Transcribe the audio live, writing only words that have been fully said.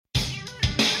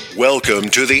Welcome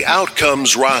to the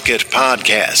Outcomes Rocket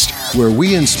podcast, where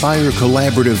we inspire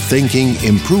collaborative thinking,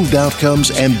 improved outcomes,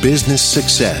 and business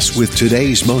success with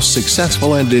today's most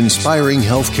successful and inspiring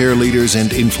healthcare leaders and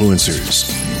influencers.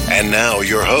 And now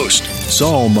your host,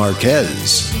 Saul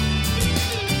Marquez.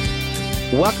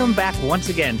 Welcome back once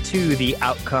again to the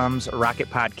Outcomes Rocket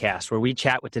podcast, where we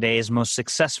chat with today's most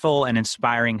successful and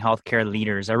inspiring healthcare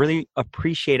leaders. I really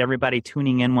appreciate everybody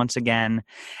tuning in once again.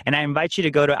 And I invite you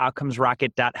to go to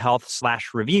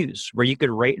outcomesrocket.health/reviews, where you could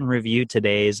rate and review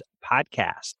today's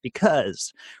podcast,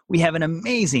 because we have an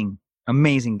amazing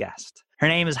guest. Her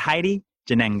name is Heidi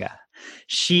Janenga.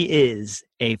 She is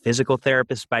a physical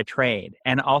therapist by trade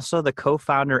and also the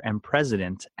co-founder and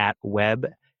president at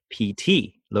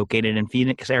WebPT, located in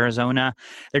Phoenix, Arizona.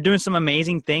 They're doing some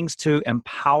amazing things to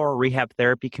empower rehab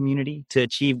therapy community to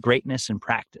achieve greatness in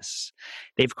practice.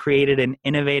 They've created an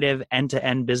innovative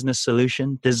end-to-end business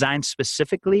solution designed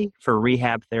specifically for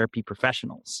rehab therapy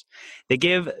professionals. They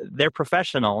give their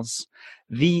professionals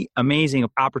the amazing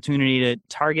opportunity to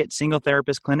target single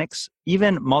therapist clinics,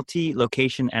 even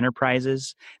multi-location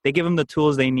enterprises. They give them the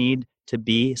tools they need to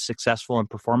be successful in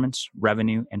performance,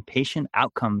 revenue, and patient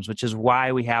outcomes, which is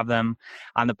why we have them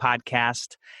on the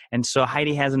podcast. And so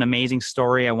Heidi has an amazing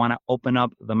story. I want to open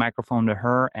up the microphone to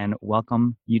her and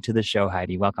welcome you to the show,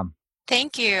 Heidi. Welcome.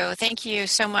 Thank you. Thank you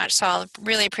so much, Saul.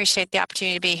 Really appreciate the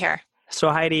opportunity to be here. So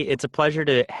Heidi, it's a pleasure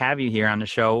to have you here on the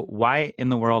show. Why in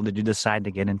the world did you decide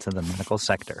to get into the medical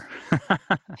sector?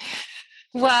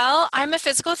 Well, I'm a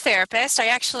physical therapist. I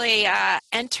actually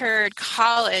entered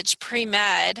college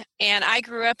pre-med, and I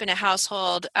grew up in a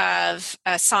household of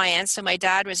science. So my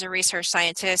dad was a research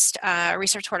scientist, a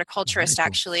research horticulturist,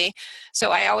 actually.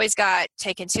 So I always got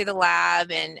taken to the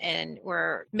lab, and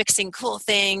we're mixing cool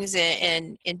things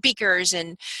in beakers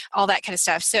and all that kind of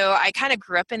stuff. So I kind of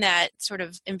grew up in that sort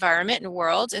of environment and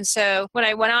world. And so when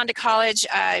I went on to college,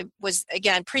 I was,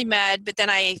 again, pre-med, but then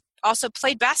I also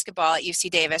played basketball at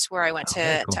UC Davis, where I went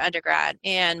to undergrad.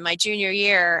 And my junior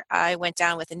year, I went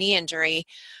down with a knee injury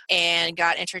and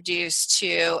got introduced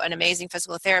to an amazing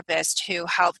physical therapist who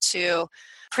helped to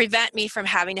prevent me from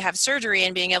having to have surgery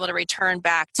and being able to return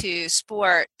back to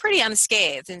sport pretty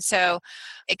unscathed. And so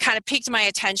it kind of piqued my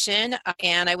attention,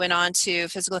 and I went on to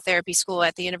physical therapy school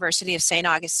at the University of St.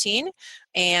 Augustine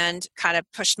and kind of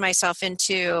pushed myself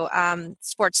into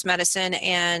sports medicine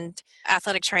and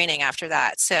athletic training after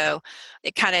that. So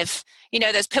it kind of,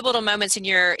 those pivotal moments in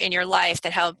your life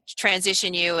that help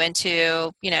transition you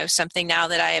into, something now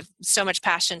that I have so much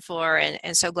passion for,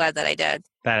 and so glad that I did.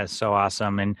 That is so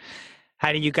awesome. And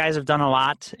Heidi, you guys have done a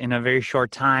lot in a very short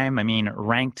time. I mean,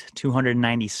 ranked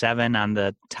 297 on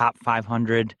the top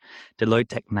 500 Deloitte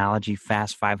Technology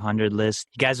Fast 500 list.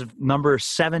 You guys have number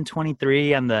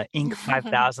 723 on the Inc.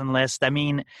 5000 list. I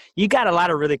mean, you got a lot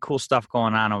of really cool stuff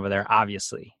going on over there,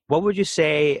 obviously. What would you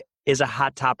say is a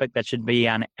hot topic that should be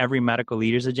on every medical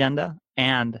leader's agenda?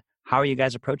 And how are you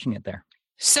guys approaching it there?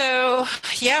 So,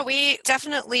 yeah, we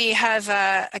definitely have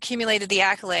accumulated the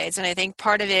accolades, and I think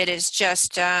part of it is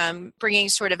just bringing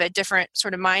sort of a different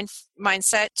sort of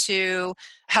mindset to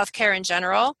healthcare in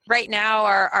general. Right now,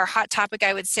 our hot topic,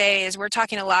 I would say, is we're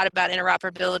talking a lot about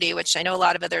interoperability, which I know a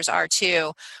lot of others are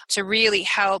too, to really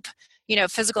help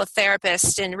physical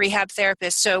therapists and rehab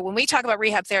therapists. So when we talk about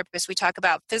rehab therapists, we talk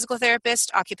about physical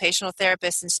therapists, occupational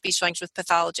therapists, and speech language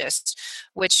pathologists,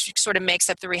 which sort of makes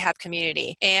up the rehab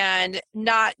community. And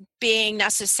not being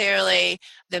necessarily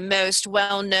the most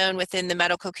well-known within the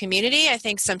medical community, I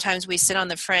think sometimes we sit on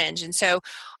the fringe. And so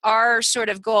our sort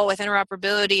of goal with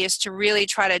interoperability is to really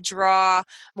try to draw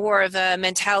more of a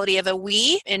mentality of a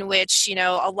we, in which,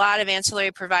 a lot of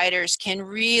ancillary providers can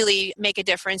really make a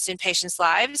difference in patients'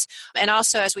 lives. And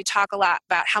also, as we talk a lot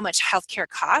about how much healthcare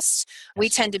costs, we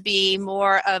tend to be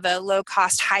more of a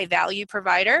low-cost, high-value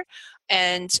provider.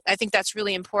 And I think that's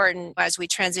really important as we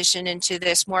transition into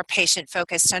this more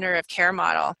patient-focused center of care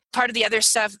model. Part of the other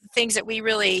things that we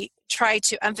really try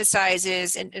to emphasize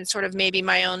is, and sort of maybe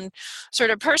my own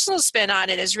sort of personal spin on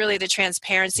it, is really the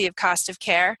transparency of cost of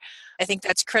care. I think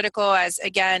that's critical as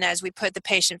we put the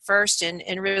patient first and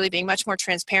really being much more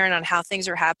transparent on how things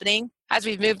are happening. As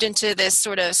we've moved into this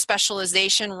sort of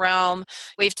specialization realm,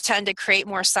 we've tended to create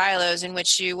more silos in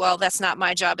which that's not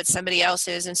my job, it's somebody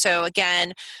else's. And so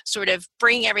again, sort of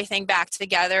bringing everything back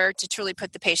together to truly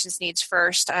put the patient's needs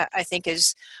first, I think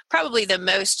is probably the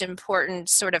most important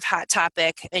sort of hot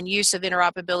topic and use of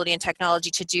interoperability and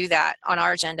technology to do that on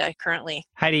our agenda currently.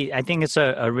 Heidi, I think it's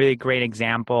a really great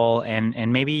example,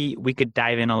 and maybe we could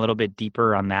dive in a little bit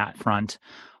deeper on that front.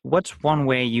 What's one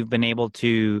way you've been able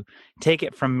to take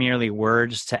it from merely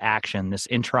words to action, this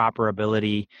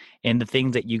interoperability in the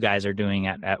things that you guys are doing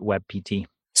at WebPT?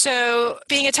 So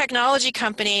being a technology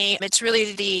company, it's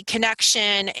really the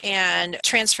connection and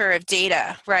transfer of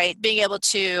data, right? Being able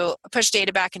to push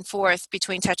data back and forth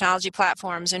between technology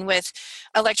platforms. And with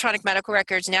electronic medical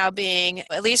records now being,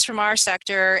 at least from our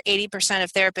sector, 80%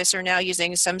 of therapists are now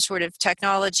using some sort of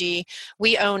technology.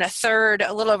 We own a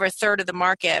little over a third of the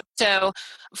market. So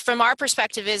from our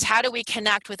perspective is how do we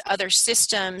connect with other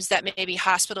systems that maybe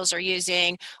hospitals are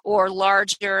using or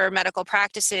larger medical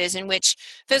practices in which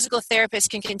physical therapists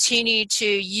can continue to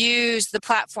use the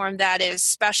platform that is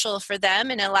special for them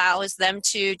and allows them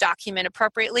to document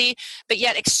appropriately, but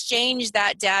yet exchange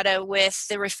that data with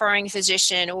the referring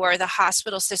physician or the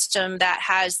hospital system that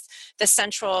has the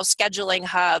central scheduling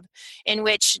hub, in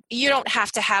which you don't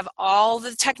have to have all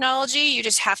the technology, you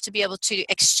just have to be able to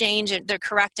exchange the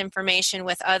correct information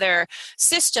with other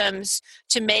systems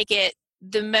to make it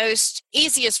the most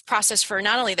easiest process for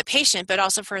not only the patient, but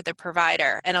also for the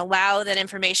provider, and allow that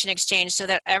information exchange so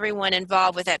that everyone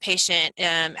involved with that patient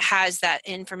has that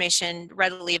information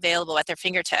readily available at their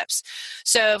fingertips.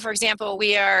 So, for example,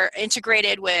 we are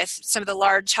integrated with some of the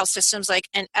large health systems like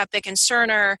an Epic and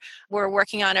Cerner. We're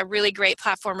working on a really great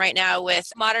platform right now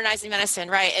with Modernizing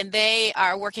Medicine, right? And they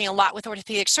are working a lot with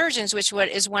orthopedic surgeons, which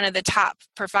is one of the top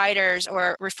providers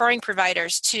or referring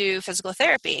providers to physical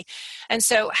therapy. And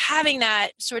so having that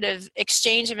sort of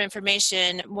exchange of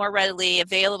information more readily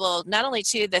available, not only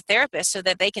to the therapist so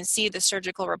that they can see the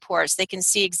surgical reports, they can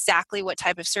see exactly what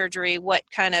type of surgery, what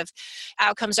kind of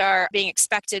outcomes are being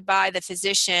expected by the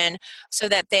physician so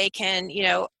that they can,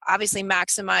 obviously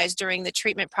maximize during the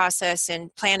treatment process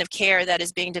and plan of care that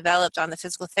is being developed on the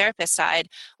physical therapist side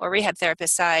or rehab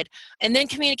therapist side. And then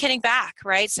communicating back,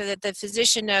 right? So that the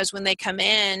physician knows when they come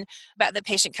in, but the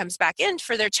patient comes back in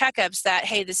for their checkups that,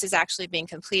 hey, this is actually being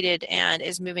completed and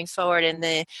is moving forward in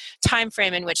the time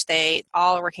frame in which they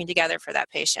all are working together for that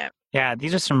patient. Yeah,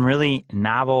 these are some really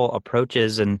novel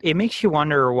approaches, and it makes you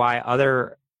wonder why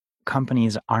other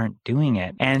companies aren't doing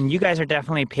it. And you guys are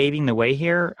definitely paving the way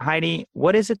here, Heidi.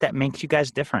 What is it that makes you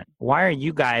guys different? Why are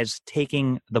you guys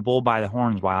taking the bull by the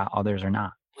horns while others are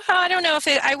not? Well, I don't know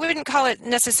I wouldn't call it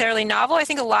necessarily novel. I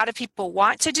think a lot of people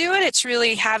want to do it. It's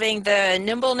really having the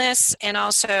nimbleness and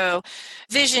also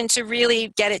vision to really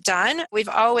get it done. We've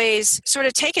always sort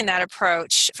of taken that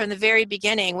approach from the very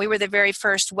beginning. We were the very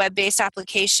first web-based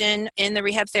application in the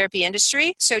rehab therapy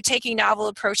industry. So taking novel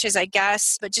approaches, I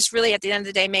guess, but just really at the end of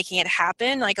the day, making it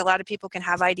happen. Like a lot of people can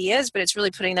have ideas, but it's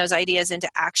really putting those ideas into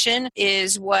action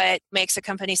is what makes a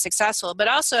company successful. But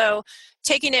also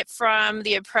taking it from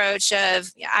the approach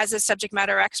of, as a subject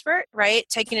matter expert, right?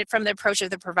 Taking it from the approach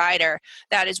of the provider.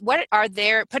 That is, what are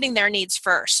putting their needs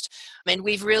first. And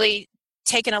we've really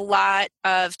taken a lot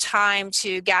of time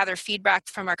to gather feedback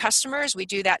from our customers. We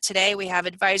do that today. We have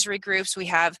advisory groups. We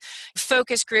have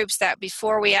focus groups that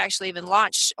before we actually even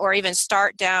launch or even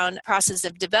start down the process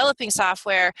of developing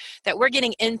software, that we're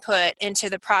getting input into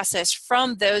the process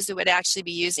from those that would actually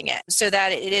be using it so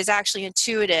that it is actually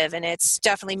intuitive and it's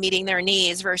definitely meeting their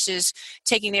needs versus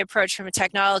taking the approach from a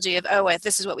technology of,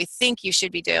 this is what we think you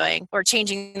should be doing or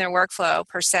changing their workflow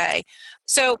per se.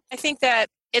 So I think that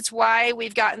it's why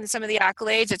we've gotten some of the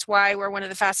accolades. It's why we're one of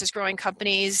the fastest growing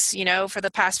companies, for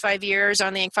the past 5 years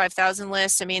on the Inc. 5000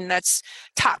 list. I mean, that's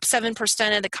top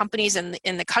 7% of the companies in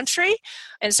the country.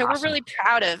 And so We're really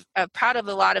proud of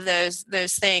a lot of those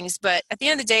things. But at the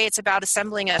end of the day, it's about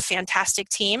assembling a fantastic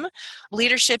team,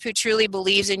 leadership who truly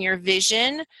believes in your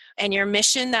vision and your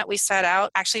mission that we set out.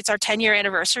 Actually, it's our 10-year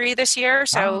anniversary this year.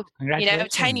 So,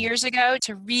 10 years ago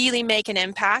to really make an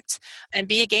impact and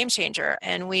be a game changer.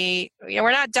 And we're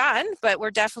not done, but we're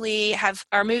definitely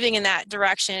are moving in that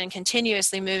direction and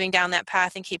continuously moving down that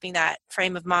path and keeping that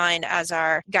frame of mind as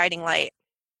our guiding light.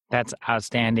 That's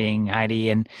outstanding, Heidi.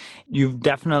 And you've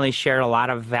definitely shared a lot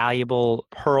of valuable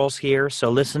pearls here. So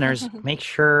listeners, make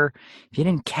sure if you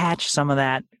didn't catch some of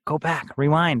that, go back,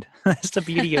 rewind. That's the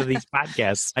beauty of these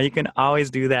podcasts. You can always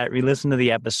do that. Re-listen to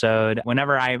the episode.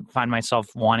 Whenever I find myself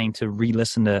wanting to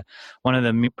re-listen to one of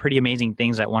the pretty amazing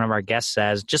things that one of our guests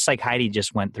says, just like Heidi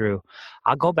just went through,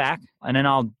 I'll go back and then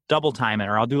I'll double time it,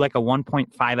 or I'll do like a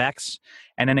 1.5x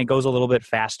and then it goes a little bit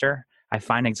faster. I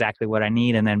find exactly what I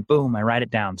need, and then boom, I write it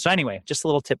down. So anyway, just a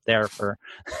little tip there for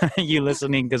you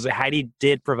listening, because Heidi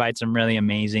did provide some really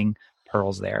amazing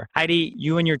pearls there. Heidi,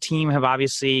 you and your team have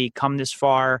obviously come this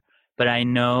far, but I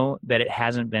know that it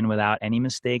hasn't been without any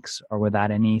mistakes or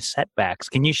without any setbacks.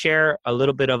 Can you share a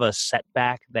little bit of a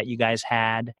setback that you guys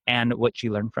had and what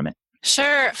you learned from it?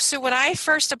 Sure. So when I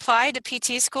first applied to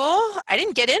PT school, I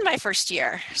didn't get in my first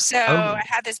year. So I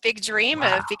had this big dream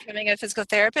of becoming a physical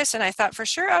therapist. And I thought for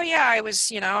sure, I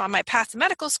was, on my path to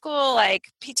medical school,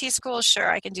 like PT school,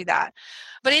 sure, I can do that.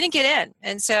 but I didn't get in.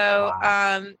 And so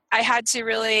Wow. I had to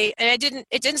really, and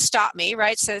it didn't stop me,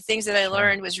 right? So the things that I Sure.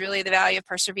 learned was really the value of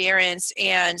perseverance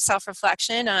and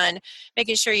self-reflection on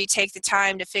making sure you take the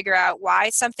time to figure out why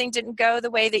something didn't go the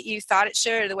way that you thought it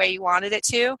should or the way you wanted it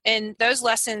to. And those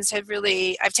lessons have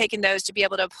really, I've taken those to be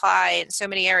able to apply in so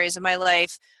many areas of my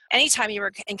life. Anytime you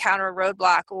encounter a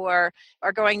roadblock or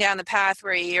going down the path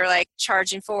where you're like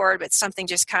charging forward, but something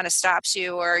just kind of stops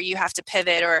you, or you have to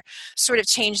pivot or sort of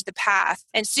change the path,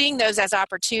 and seeing those as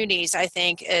opportunities, I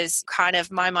think is kind of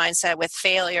my mindset with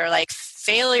failure. Like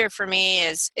failure for me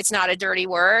is, it's not a dirty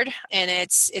word, and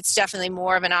it's definitely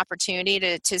more of an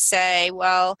opportunity to say,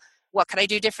 well, what could I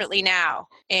do differently now?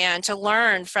 And to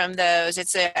learn from those,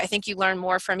 I think you learn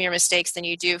more from your mistakes than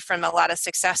you do from a lot of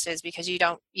successes, because you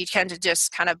tend to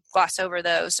just kind of gloss over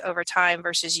those over time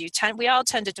versus we all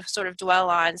tend to sort of dwell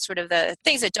on sort of the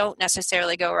things that don't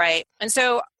necessarily go right. And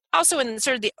so also in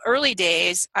sort of the early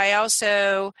days,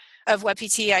 of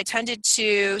WebPT, I tended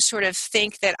to sort of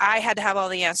think that I had to have all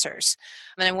the answers.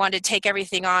 And I wanted to take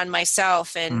everything on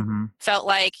myself, and Mm-hmm. felt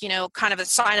like, kind of a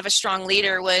sign of a strong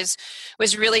leader was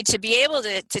really to be able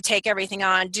to take everything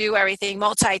on, do everything,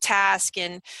 multitask.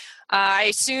 And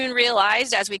I soon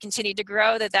realized as we continued to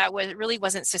grow that really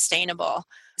wasn't sustainable.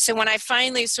 So when I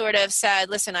finally sort of said,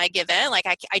 listen, I give in, like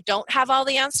I don't have all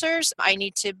the answers. I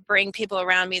need to bring people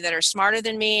around me that are smarter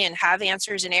than me and have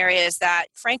answers in areas that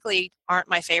frankly aren't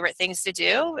my favorite things to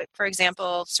do. For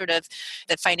example, sort of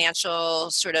the financial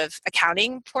sort of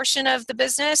accounting portion of the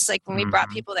business. Like when we brought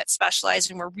Mm-hmm. people that specialized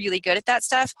and were really good at that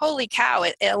stuff, holy cow,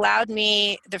 it allowed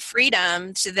me the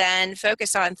freedom to then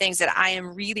focus on things that I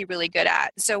am really, really good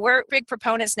at. So we're big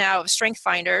proponents now of strength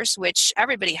finders, which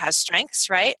everybody has strengths,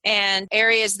 right? And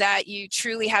areas that you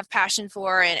truly have passion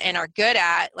for and are good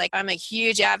at. Like I'm a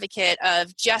huge advocate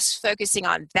of just focusing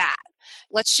on that.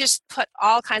 Let's just put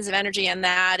all kinds of energy in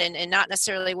that, and not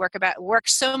necessarily work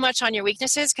so much on your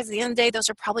weaknesses, because at the end of the day, those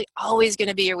are probably always going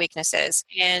to be your weaknesses.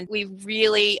 And we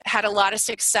really had a lot of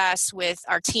success with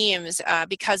our teams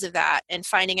because of that, and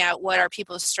finding out what are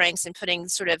people's strengths and putting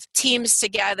sort of teams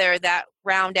together that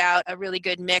round out a really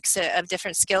good mix of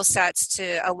different skill sets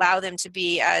to allow them to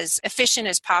be as efficient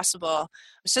as possible.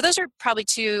 So those are probably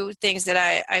two things that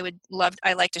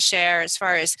I like to share as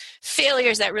far as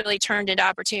failures that really turned into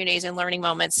opportunities and learning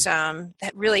moments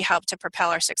that really helped to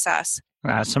propel our success.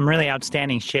 Some really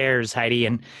outstanding shares, Heidi.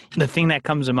 And the thing that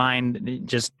comes to mind,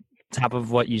 just top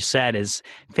of what you said, is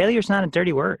failure is not a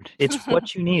dirty word. It's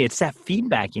what you need. It's that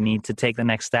feedback you need to take the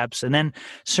next steps. And then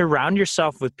surround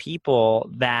yourself with people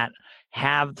that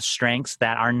have the strengths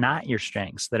that are not your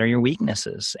strengths, that are your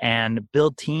weaknesses, and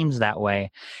build teams that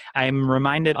way. I'm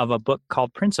reminded of a book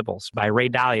called Principles by Ray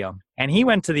Dalio. And he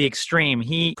went to the extreme.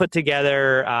 He put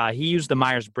together, he used the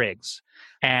Myers-Briggs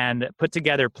and put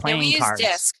together Yeah, we playing use cards.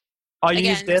 DISC. Oh, you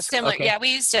use Again, DISC? similar. Okay. Yeah,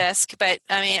 we use DISC, but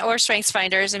or strengths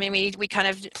finders. We kind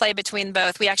of play between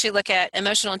both. We actually look at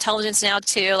emotional intelligence now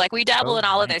too. Like we dabble in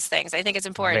all of those things. I think it's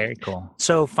important. Very cool.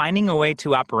 So finding a way to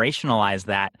operationalize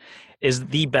that is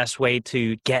the best way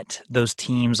to get those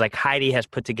teams like Heidi has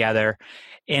put together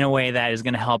in a way that is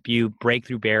going to help you break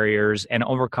through barriers and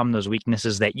overcome those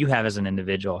weaknesses that you have as an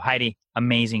individual. Heidi,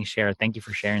 amazing share. Thank you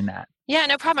for sharing that. Yeah,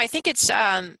 no problem. I think it's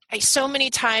so many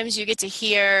times you get to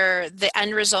hear the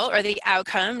end result or the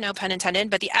outcome, no pun intended,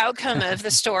 but the outcome of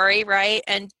the story, right?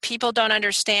 And people don't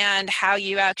understand how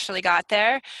you actually got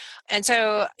there. And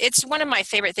so it's one of my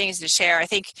favorite things to share. I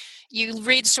think you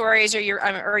read stories or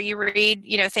you read,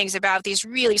 things about these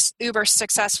really uber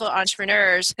successful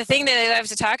entrepreneurs. The thing that I love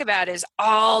to talk about is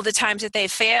all the times that they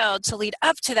failed to lead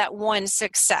up to that one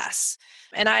success.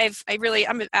 And I'm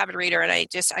an avid reader, and I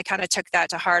kind of took that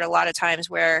to heart a lot of times,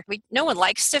 where no one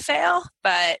likes to fail,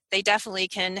 but they definitely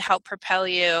can help propel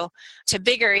you to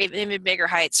even bigger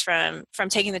heights from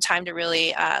taking the time to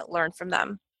really learn from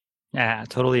them. Yeah, I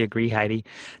totally agree, Heidi.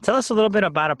 Tell us a little bit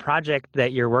about a project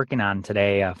that you're working on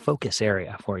today, a focus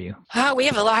area for you. We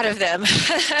have a lot of them.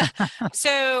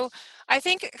 So I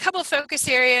think a couple of focus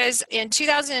areas. In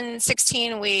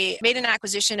 2016, we made an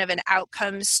acquisition of an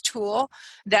outcomes tool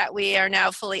that we are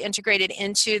now fully integrated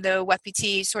into the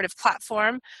WebPT sort of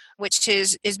platform, which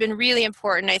has been really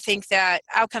important. I think that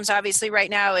outcomes obviously right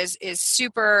now is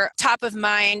super top of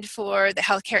mind for the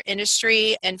healthcare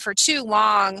industry. And for too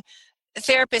long,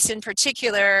 therapists in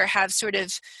particular have sort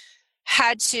of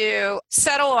had to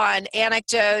settle on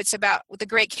anecdotes about the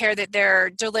great care that they're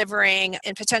delivering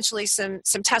and potentially some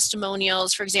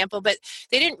testimonials, for example, but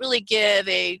they didn't really give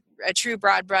a true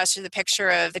broad brush of the picture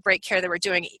of the great care that we're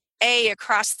doing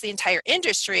across the entire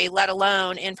industry, let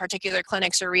alone in particular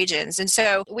clinics or regions. And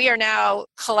so we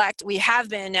have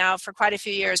been now for quite a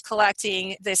few years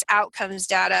collecting this outcomes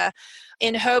data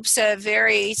in hopes of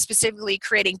very specifically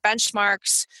creating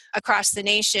benchmarks across the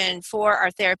nation for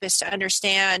our therapists to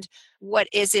understand what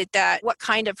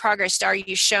kind of progress are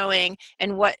you showing,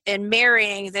 and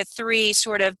marrying the three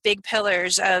sort of big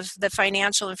pillars of the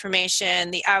financial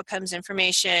information, the outcomes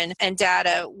information, and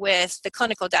data with the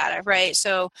clinical data, right?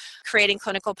 So creating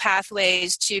clinical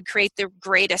pathways to create the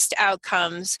greatest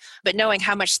outcomes, but knowing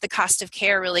how much the cost of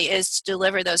care really is to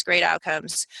deliver those great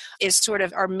outcomes is sort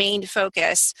of our main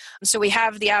focus. So we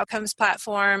have the outcomes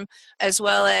platform, as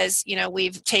well as,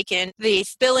 we've taken the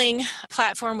billing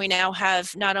platform. We now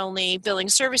have not only billing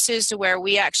services to where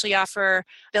we actually offer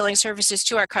billing services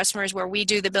to our customers where we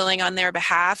do the billing on their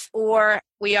behalf, or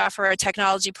we offer a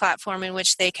technology platform in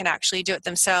which they can actually do it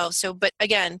themselves. So, but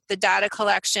again, the data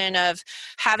collection of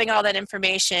having all that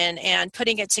information and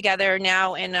putting it together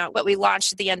now in what we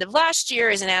launched at the end of last year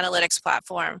is an analytics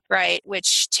platform, right?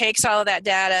 Which takes all of that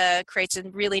data, creates a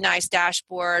really nice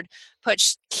dashboard,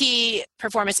 puts key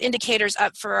performance indicators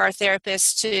up for our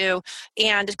therapists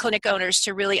and clinic owners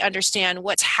to really understand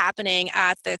what's happening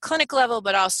at the clinic level,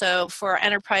 but also for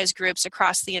enterprise groups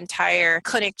across the entire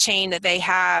clinic chain that they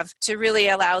have to really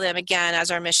allow them, again, as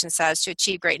our mission says, to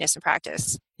achieve greatness in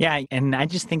practice. Yeah, and I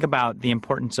just think about the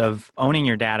importance of owning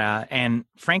your data. And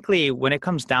frankly, when it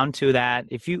comes down to that,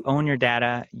 if you own your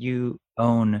data, you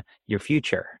own your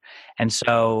future. And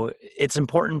so it's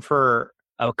important for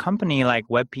a company like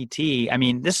WebPT. I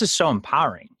mean, this is so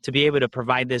empowering to be able to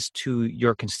provide this to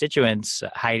your constituents,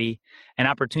 Heidi, an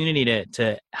opportunity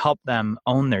to help them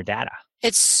own their data.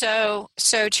 It's so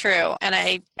true.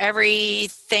 And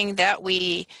everything that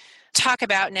we talk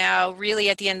about now really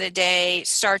at the end of the day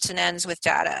starts and ends with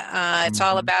data. It's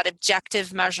all about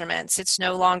objective measurements. It's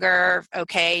no longer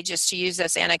okay just to use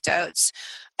those anecdotes.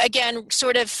 Again,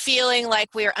 sort of feeling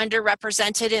like we're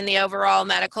underrepresented in the overall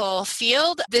medical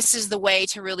field, this is the way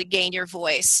to really gain your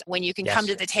voice when you can come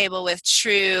to the table with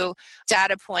true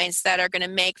data points that are going to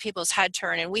make people's head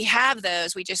turn. And we have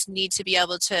those. We just need to be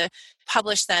able to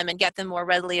publish them and get them more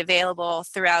readily available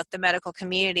throughout the medical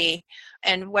community.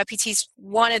 And WebPT is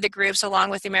one of the groups,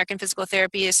 along with the American Physical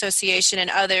Therapy Association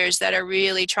and others, that are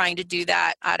really trying to do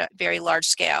that at a very large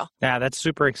scale. Yeah, that's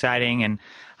super exciting. And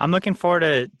I'm looking forward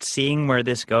to seeing where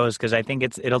this goes, because I think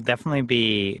it'll definitely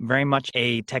be very much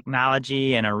a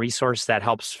technology and a resource that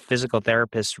helps physical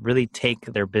therapists really take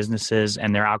their businesses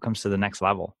and their outcomes to the next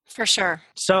level. For sure.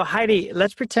 So Heidi,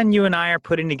 let's pretend you and I are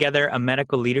putting together a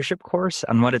medical leadership course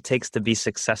on what it takes to be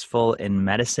successful in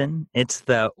medicine. It's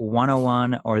the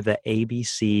 101 or the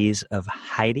ABCs of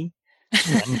Heidi.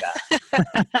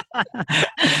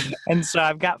 And so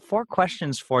I've got 4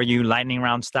 questions for you, lightning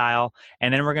round style,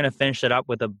 and then we're going to finish it up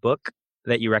with a book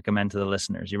that you recommend to the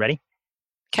listeners. You ready?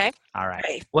 Okay. All right.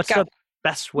 Ready. What's the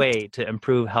best way to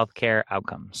improve healthcare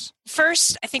outcomes?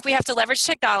 First, I think we have to leverage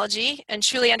technology and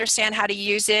truly understand how to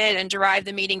use it and derive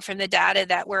the meaning from the data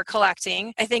that we're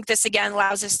collecting. I think this, again,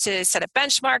 allows us to set up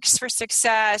benchmarks for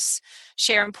success,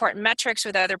 share important metrics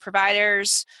with other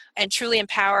providers, and truly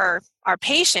empower our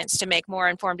patients to make more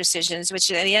informed decisions,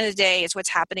 which at the end of the day is what's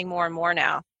happening more and more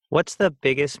now. What's the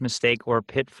biggest mistake or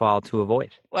pitfall to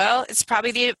avoid? Well, it's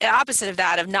probably the opposite of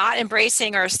that, of not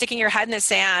embracing or sticking your head in the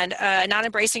sand, not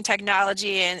embracing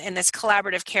technology in this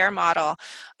collaborative care model.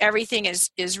 Everything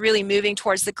is really moving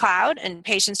towards the cloud, and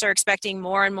patients are expecting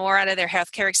more and more out of their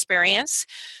healthcare experience.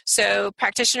 So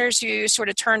practitioners who sort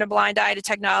of turn a blind eye to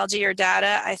technology or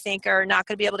data, I think, are not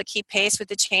going to be able to keep pace with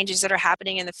the changes that are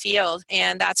happening in the field.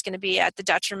 And that's going to be at the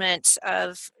detriment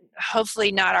of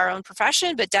hopefully not our own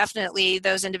profession, but definitely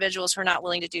those individuals who are not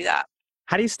willing to do that.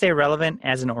 How do you stay relevant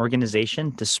as an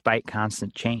organization despite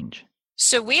constant change?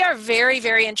 So we are very,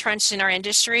 very entrenched in our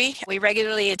industry. We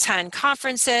regularly attend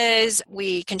conferences.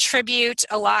 We contribute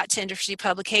a lot to industry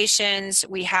publications.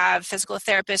 We have physical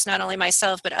therapists, not only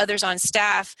myself, but others on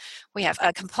staff. We have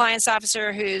a compliance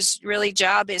officer whose really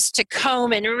job is to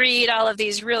comb and read all of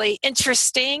these really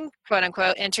interesting, quote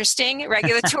unquote, interesting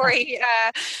regulatory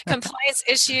compliance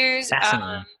issues.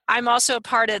 I'm also a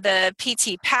part of the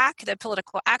PT PAC, the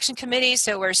Political Action Committee,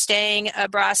 so we're staying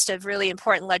abreast of really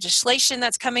important legislation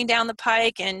that's coming down the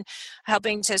pike and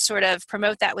helping to sort of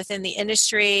promote that within the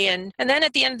industry. And then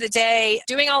at the end of the day,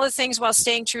 doing all the things while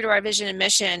staying true to our vision and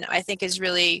mission, I think is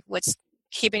really what's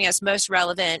keeping us most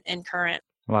relevant and current.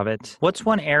 Love it. What's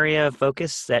one area of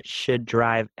focus that should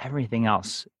drive everything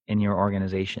else in your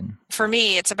organization? For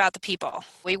me, it's about the people.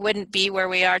 We wouldn't be where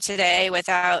we are today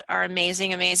without our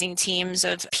amazing, amazing teams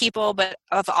of people, but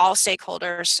of all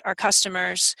stakeholders, our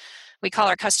customers, We call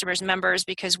our customers members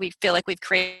because we feel like we've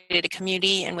created a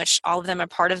community in which all of them are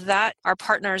part of that. Our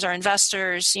partners, our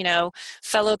investors,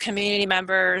 fellow community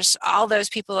members, all those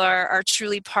people are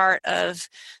truly part of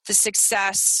the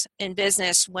success in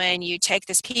business when you take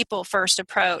this people first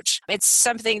approach. It's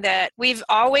something that we've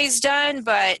always done,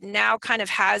 but now kind of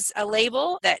has a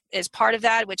label that is part of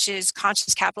that, which is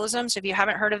conscious capitalism. So if you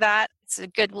haven't heard of that, it's a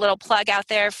good little plug out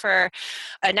there for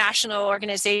a national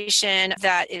organization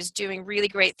that is doing really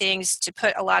great things to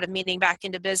put a lot of meaning back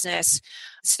into business.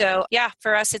 So yeah,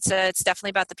 for us, it's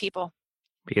definitely about the people.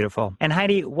 Beautiful. And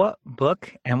Heidi, what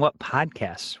book and what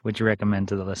podcasts would you recommend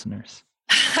to the listeners?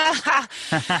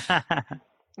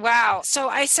 Wow. So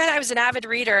I said I was an avid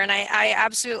reader, and I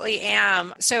absolutely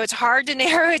am. So it's hard to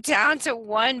narrow it down to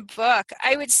one book.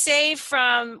 I would say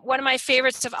from one of my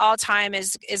favorites of all time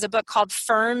is a book called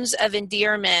Firms of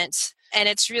Endearment. And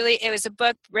it was a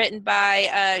book written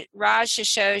by Raj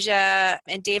Shishoja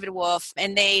and David Wolf.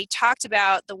 And they talked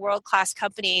about the world-class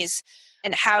companies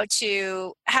and how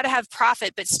to have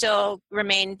profit but still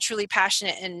remain truly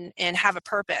passionate and have a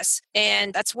purpose.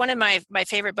 And that's one of my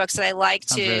favorite books that I like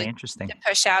to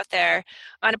push out there.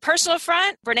 On a personal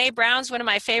front, Brené Brown's one of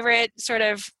my favorite sort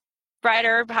of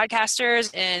writer,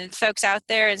 podcasters, and folks out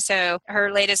there. And so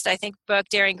her latest, I think, book,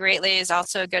 Daring Greatly, is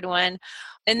also a good one.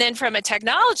 And then from a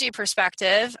technology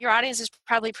perspective, your audience is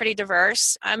probably pretty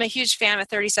diverse. I'm a huge fan of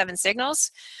 37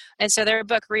 Signals. And so their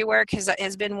book, Rework,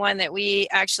 has been one that we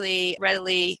actually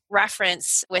readily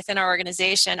reference within our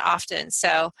organization often.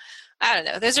 So I don't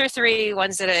know. Those are three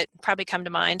ones that probably come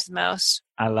to mind the most.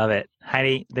 I love it.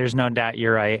 Heidi, there's no doubt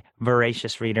you're a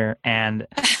voracious reader. And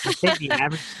I think the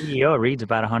average CEO reads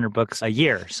about 100 books a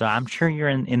year. So I'm sure you're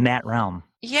in that realm.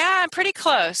 Yeah, I'm pretty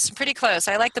close.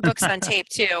 I like the books on tape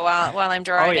too while I'm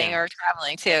driving or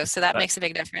traveling too. So that makes a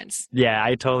big difference. Yeah,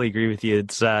 I totally agree with you.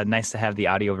 It's nice to have the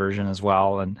audio version as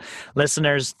well. And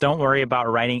listeners, don't worry about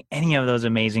writing any of those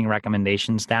amazing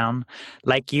recommendations down.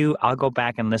 Like you, I'll go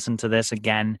back and listen to this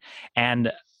again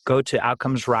and go to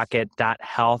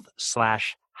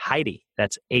outcomesrocket.health/Heidi.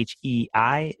 That's HEIDI.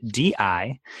 And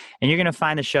you're going to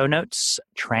find the show notes,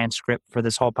 transcript for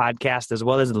this whole podcast, as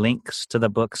well as links to the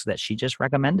books that she just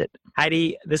recommended.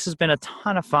 Heidi, this has been a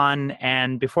ton of fun.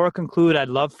 And before I conclude, I'd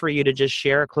love for you to just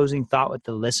share a closing thought with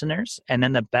the listeners and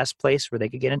then the best place where they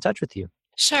could get in touch with you.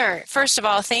 Sure. First of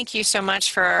all, thank you so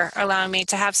much for allowing me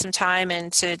to have some time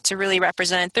and to really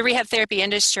represent the rehab therapy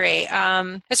industry.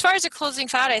 As far as a closing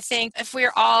thought, I think if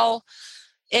we're all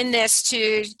in this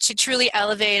to truly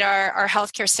elevate our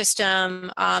healthcare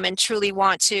system and truly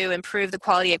want to improve the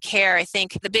quality of care, I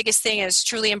think the biggest thing is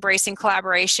truly embracing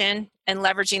collaboration and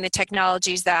leveraging the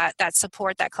technologies that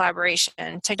support that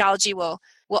collaboration. Technology will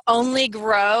only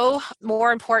grow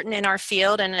more important in our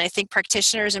field, and I think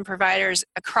practitioners and providers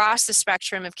across the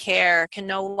spectrum of care can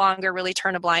no longer really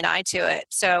turn a blind eye to it.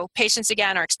 So patients,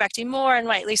 again, are expecting more, and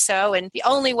rightly so, and the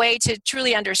only way to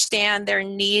truly understand their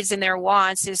needs and their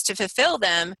wants is to fulfill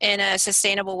them in a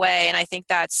sustainable way, and I think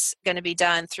that's going to be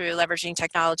done through leveraging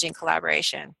technology and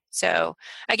collaboration. So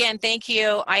again, thank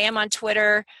you. I am on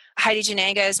Twitter. Heidi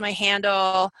Jananga is my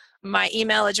handle. My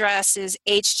email address is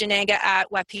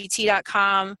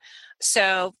hjananga@webpt.com.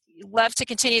 So love to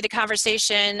continue the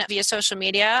conversation via social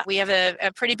media. We have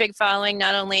a pretty big following,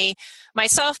 not only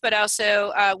myself, but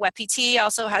also WebPT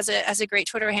also has a great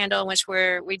Twitter handle in which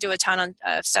we do a ton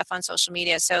of stuff on social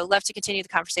media. So love to continue the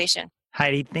conversation.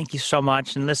 Heidi, thank you so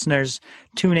much. And listeners,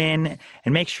 tune in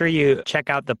and make sure you check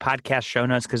out the podcast show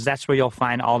notes because that's where you'll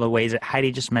find all the ways that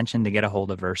Heidi just mentioned to get a hold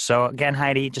of her. So again,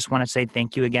 Heidi, just want to say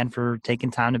thank you again for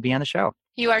taking time to be on the show.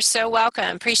 You are so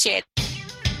welcome. Appreciate it.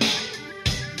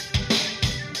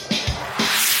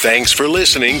 Thanks for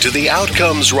listening to the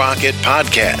Outcomes Rocket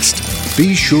podcast.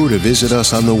 Be sure to visit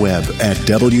us on the web at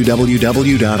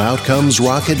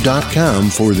www.outcomesrocket.com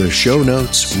for the show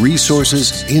notes,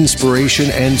 resources, inspiration,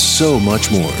 and so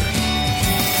much more.